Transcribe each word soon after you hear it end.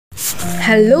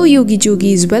Hello, Yogi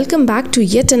Jogis. Welcome back to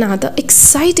yet another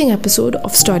exciting episode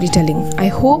of storytelling. I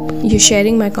hope you're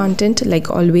sharing my content like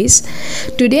always.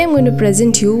 Today, I'm going to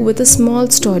present you with a small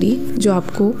story जो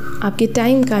आपको आपके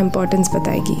time का importance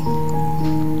बताएगी.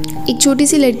 एक छोटी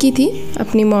सी लड़की थी,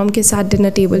 अपनी मॉम के साथ डिनर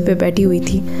टेबल पे बैठी हुई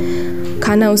थी.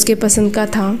 खाना उसके पसंद का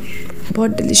था,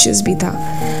 बहुत डिलीशियस भी था,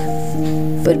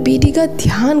 पर बेटी का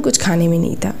ध्यान कुछ खाने में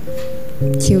नहीं था.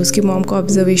 कि उसकी मॉम को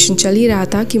ऑब्जर्वेशन चल ही रहा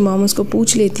था कि मॉम उसको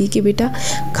पूछ लेती कि बेटा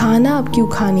खाना आप क्यों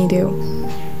खा नहीं रहे हो,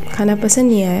 खाना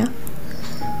पसंद नहीं आया.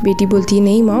 बेटी बोलती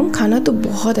नहीं मॉम, खाना तो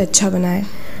बहुत अच्छा बना है,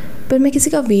 पर मैं किसी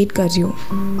का वेट कर रही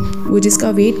हूँ. वो जिसका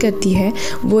वेट करती है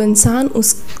वो इंसान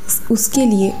उसके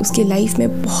लिए उसके लाइफ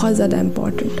में बहुत ज़्यादा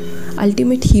इम्पॉर्टेंट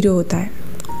अल्टीमेट हीरो होता है,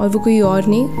 और वो कोई और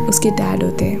नहीं, उसके डैड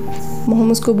होते हैं.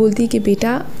 मॉम उसको बोलती कि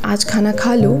बेटा आज खाना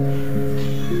खा लो,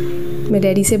 मैं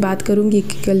डैडी से बात करूँगी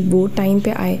कि कल वो टाइम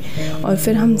पे आए और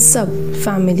फिर हम सब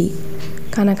फैमिली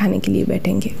खाना खाने के लिए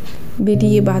बैठेंगे. बेटी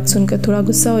ये बात सुनकर थोड़ा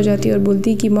गुस्सा हो जाती है और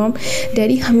बोलती कि मॉम,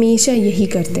 डैडी हमेशा यही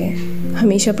करते हैं,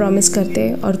 हमेशा प्रॉमिस करते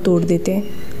हैं और तोड़ देते हैं.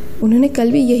 उन्होंने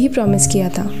कल भी यही प्रॉमिस किया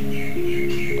था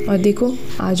और देखो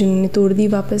आज उन्होंने तोड़ दी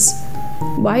वापस.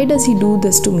 Why does he do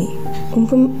this to me?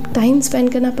 उनको टाइम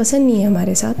स्पेंड करना पसंद नहीं है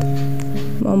हमारे साथ.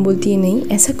 मॉम बोलती है नहीं,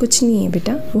 ऐसा कुछ नहीं है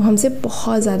बेटा, वो हमसे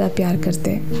बहुत ज़्यादा प्यार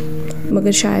करते हैं,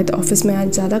 मगर शायद ऑफिस में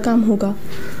आज ज़्यादा काम होगा,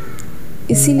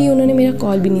 इसीलिए उन्होंने मेरा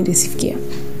कॉल भी नहीं रिसीव किया.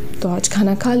 तो आज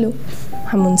खाना खा लो,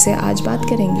 हम उनसे आज बात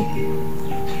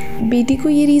करेंगे. बेटी को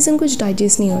ये रीज़न कुछ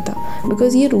डाइजेस्ट नहीं होता,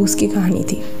 बिकॉज़ ये रोज़ की कहानी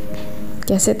थी.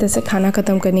 कैसे तैसे खाना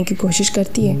ख़त्म करने की कोशिश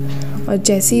करती है और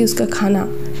जैसे ही उसका खाना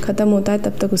ख़त्म होता है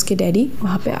तब तक उसके डैडी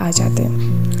वहाँ पे आ जाते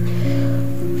हैं.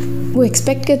 वो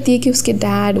एक्सपेक्ट करती है कि उसके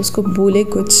डैड उसको बोले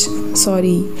कुछ,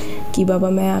 सॉरी कि बाबा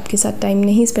मैं आपके साथ टाइम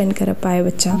नहीं स्पेंड कर पाया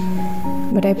बच्चा,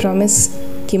 बट आई प्रॉमिस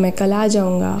कि मैं कल आ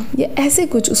जाऊँगा, या ऐसे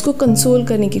कुछ उसको कंसोल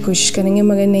करने की कोशिश करेंगे.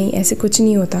 मगर नहीं, ऐसे कुछ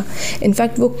नहीं होता.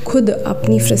 इनफैक्ट वो खुद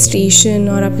अपनी फ्रस्ट्रेशन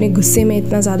और अपने गुस्से में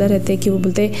इतना ज़्यादा रहते हैं कि वो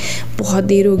बोलते बहुत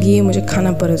देर हो गई है, मुझे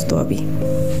खाना परोस दो अभी.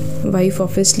 वाइफ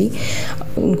ऑब्वियसली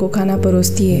उनको खाना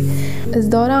परोसती है. इस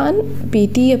दौरान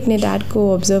बेटी अपने डैड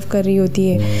को ऑब्ज़र्व कर रही होती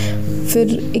है. फिर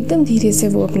एकदम धीरे से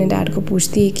वो अपने डैड को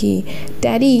पूछती है कि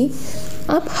डैडी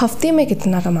आप हफ्ते में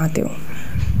कितना कमाते हो?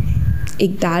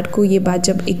 एक डैड को ये बात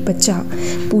जब एक बच्चा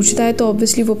पूछता है तो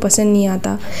ऑब्वियसली वो पसंद नहीं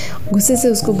आता. गुस्से से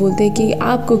उसको बोलते हैं कि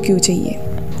आपको क्यों चाहिए?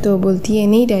 तो बोलती है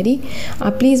नहीं डैडी,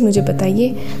 आप प्लीज़ मुझे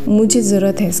बताइए, मुझे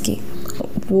ज़रूरत है इसकी.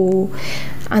 वो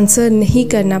आंसर नहीं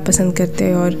करना पसंद करते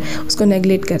हैं और उसको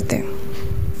नेगलेक्ट करते हैं.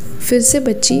 फिर से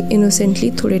बच्ची इनोसेंटली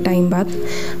थोड़े टाइम बाद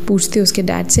पूछते उसके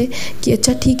डैड से कि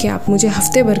अच्छा ठीक है, आप मुझे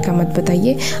हफ्ते भर का मत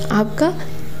बताइए, आपका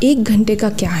 1 घंटे का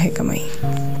क्या है कमाई?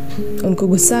 उनको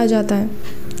गुस्सा आ जाता है,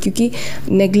 क्योंकि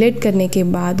नेगलेक्ट करने के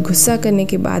बाद, गुस्सा करने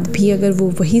के बाद भी अगर वो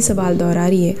वही सवाल दोहरा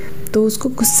रही है तो उसको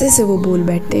गुस्से से वो बोल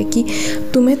बैठते हैं कि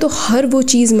तुम्हें तो हर वो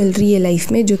चीज़ मिल रही है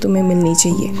लाइफ में जो तुम्हें मिलनी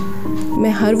चाहिए, मैं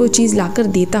हर वो चीज़ लाकर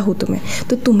देता हूँ तुम्हें,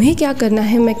 तो तुम्हें क्या करना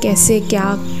है, मैं कैसे क्या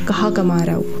कहाँ कमा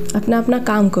रहा हूँ, अपना अपना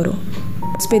काम करो,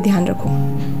 उस पर ध्यान रखो,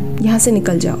 यहाँ से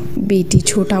निकल जाओ. बेटी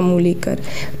छोटा मुँह लेकर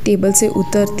टेबल से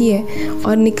उतरती है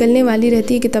और निकलने वाली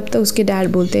रहती है कि तब तक उसके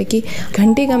डैड बोलते हैं कि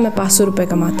घंटे का मैं 500 रुपये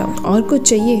कमाता हूँ, और कुछ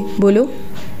चाहिए बोलो.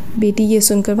 बेटी ये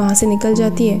सुनकर वहाँ से निकल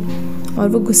जाती है और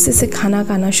वो गुस्से से खाना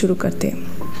खाना शुरू करते हैं.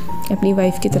 अपनी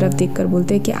वाइफ की तरफ देखकर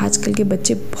बोलते हैं कि आजकल के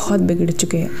बच्चे बहुत बिगड़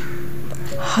चुके हैं,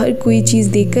 हर कोई चीज़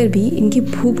देखकर भी इनकी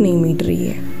भूख नहीं मिट रही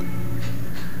है.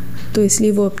 तो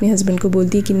इसलिए वो अपने हस्बैंड को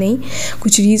बोलती है कि नहीं,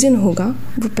 कुछ रीज़न होगा,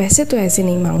 वो पैसे तो ऐसे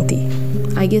नहीं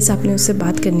मांगती, आई गेस आपने उससे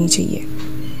बात करनी चाहिए.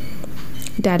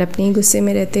 डैड अपने ही गुस्से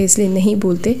में रहते हैं इसलिए नहीं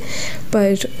बोलते,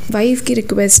 पर वाइफ की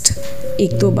रिक्वेस्ट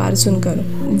 1-2 बार सुनकर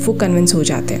वो कन्विंस हो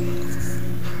जाते हैं.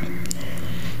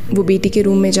 वो बेटी के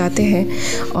रूम में जाते हैं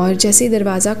और जैसे ही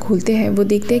दरवाज़ा खोलते हैं वो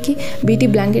देखते हैं कि बेटी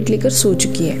ब्लैंकेट लेकर सो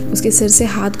चुकी है. उसके सिर से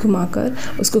हाथ घुमाकर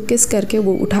उसको किस करके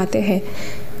वो उठाते हैं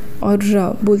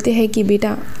और बोलते हैं कि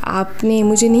बेटा आपने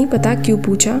मुझे नहीं पता क्यों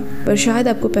पूछा, पर शायद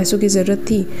आपको पैसों की ज़रूरत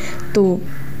थी, तो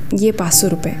ये 500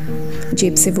 रुपये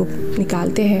जेब से वो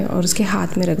निकालते हैं और उसके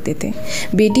हाथ में रख देते हैं.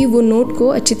 बेटी वो नोट को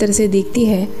अच्छी तरह से देखती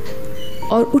है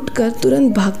और उठकर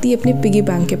तुरंत भागती है अपने पिगी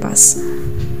बैंक के पास.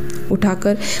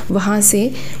 उठाकर वहाँ से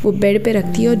वो बेड पे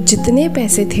रखती है और जितने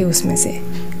पैसे थे उसमें से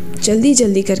जल्दी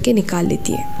जल्दी करके निकाल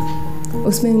लेती है.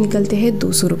 उसमें निकलते हैं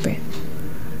 200 रुपये.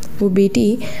 वो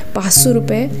बेटी 500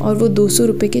 रुपये और वो 200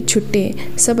 रुपये के छुट्टे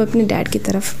सब अपने डैड की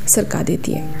तरफ सरका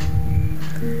देती है.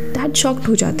 डैड शॉक्ड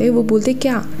हो जाते हैं. वो बोलते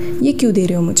क्या, ये क्यों दे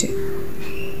रहे हो मुझे?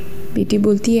 बेटी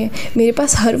बोलती है मेरे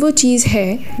पास हर वो चीज़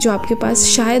है जो आपके पास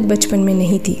शायद बचपन में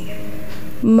नहीं थी,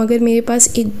 मगर मेरे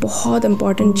पास एक बहुत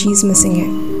इम्पॉर्टेंट चीज़ मिसिंग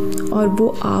है और वो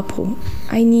आप हो.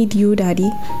 I need you daddy.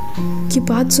 ये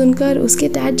बात सुनकर उसके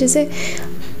डैड जैसे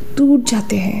टूट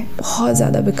जाते हैं, बहुत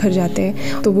ज़्यादा बिखर जाते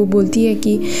हैं। तो वो बोलती है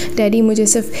कि डैडी मुझे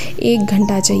सिर्फ 1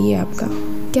 घंटा चाहिए आपका,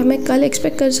 क्या मैं कल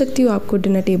एक्सपेक्ट कर सकती हूँ आपको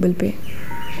डिनर टेबल पे?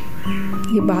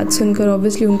 ये बात सुनकर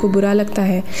ऑब्वियसली उनको बुरा लगता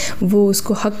है। वो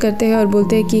उसको हक करते हैं और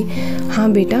बोलते हैं कि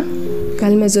हाँ बेटा,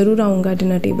 कल मैं ज़रूर आऊँगा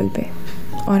डिनर टेबल पे,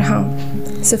 और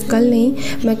हाँ सिर्फ कल नहीं,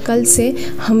 मैं कल से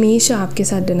हमेशा आपके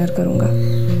साथ डिनर करूँगा।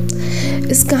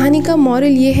 इस कहानी का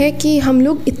मॉरल ये है कि हम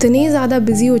लोग इतने ज़्यादा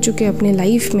बिज़ी हो चुके हैं अपने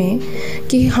लाइफ में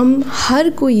कि हम हर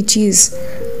कोई चीज़,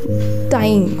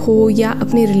 टाइम हो या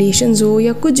अपने रिलेशंस हो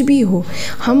या कुछ भी हो,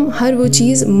 हम हर वो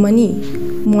चीज़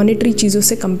मॉनेटरी चीज़ों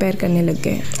से कंपेयर करने लग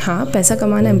गए। हाँ, पैसा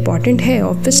कमाना इम्पॉर्टेंट है,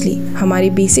 ऑब्वियसली हमारी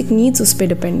बेसिक नीड्स उस पर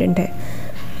डिपेंडेंट है,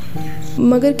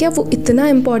 मगर क्या वो इतना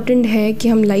इम्पॉर्टेंट है कि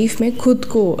हम लाइफ में खुद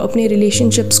को, अपने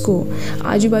रिलेशनशिप्स को,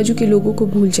 आजू बाजू के लोगों को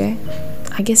भूल जाए?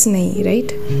 आई गेस नहीं,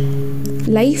 राइट?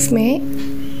 लाइफ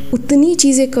में उतनी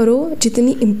चीज़ें करो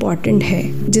जितनी इम्पॉर्टेंट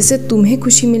है, जिससे तुम्हें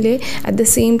खुशी मिले, एट द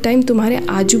सेम टाइम तुम्हारे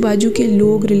आजू बाजू के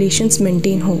लोग, रिलेशंस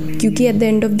मेंटेन हो, क्योंकि at the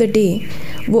end of the day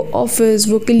वो ऑफिस,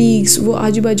 वो कलीग्स, वो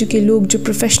आजू बाजू के लोग जो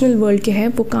प्रोफेशनल वर्ल्ड के हैं,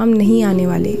 वो काम नहीं आने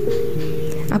वाले।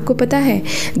 आपको पता है,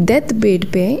 डेथ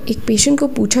बेड पे एक पेशेंट को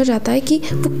पूछा जाता है कि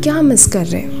वो क्या मिस कर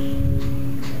रहे हैं,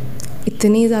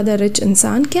 इतने ज़्यादा रिच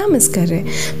इंसान क्या मिस कर रहे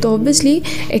हैं? तो ऑब्वियसली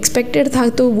एक्सपेक्टेड था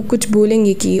तो वो कुछ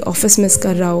बोलेंगे कि ऑफिस मिस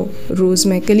कर रहा हो, रोज़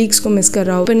मैं कलीग्स को मिस कर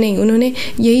रहा हूँ, पर नहीं, उन्होंने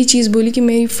यही चीज़ बोली कि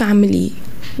मेरी फैमिली,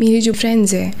 मेरे जो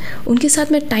फ्रेंड्स हैं, उनके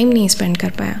साथ मैं टाइम नहीं स्पेंड कर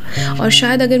पाया। और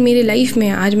शायद अगर मेरे लाइफ में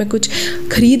आज मैं कुछ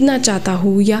ख़रीदना चाहता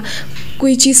हूँ या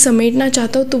कोई चीज़ समेटना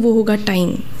चाहता हूँ तो वो होगा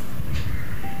टाइम।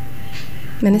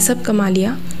 मैंने सब कमा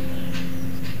लिया,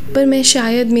 पर मैं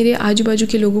शायद मेरे आजू बाजू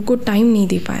के लोगों को टाइम नहीं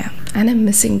दे पाया, and I am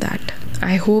missing that.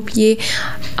 I hope ये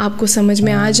आपको समझ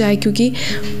में आ जाए, क्योंकि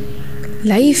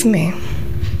लाइफ में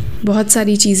बहुत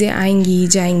सारी चीज़ें आएंगी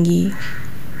जाएंगी,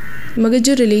 मगर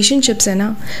जो रिलेशनशिप्स है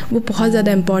ना, वो बहुत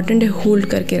ज़्यादा इम्पॉर्टेंट है होल्ड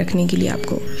करके रखने के लिए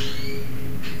आपको।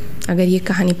 अगर ये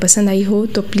कहानी पसंद आई हो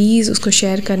तो प्लीज़ उसको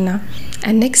शेयर करना,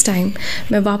 एंड नेक्स्ट टाइम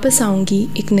मैं वापस आऊँगी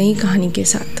एक नई कहानी के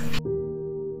साथ।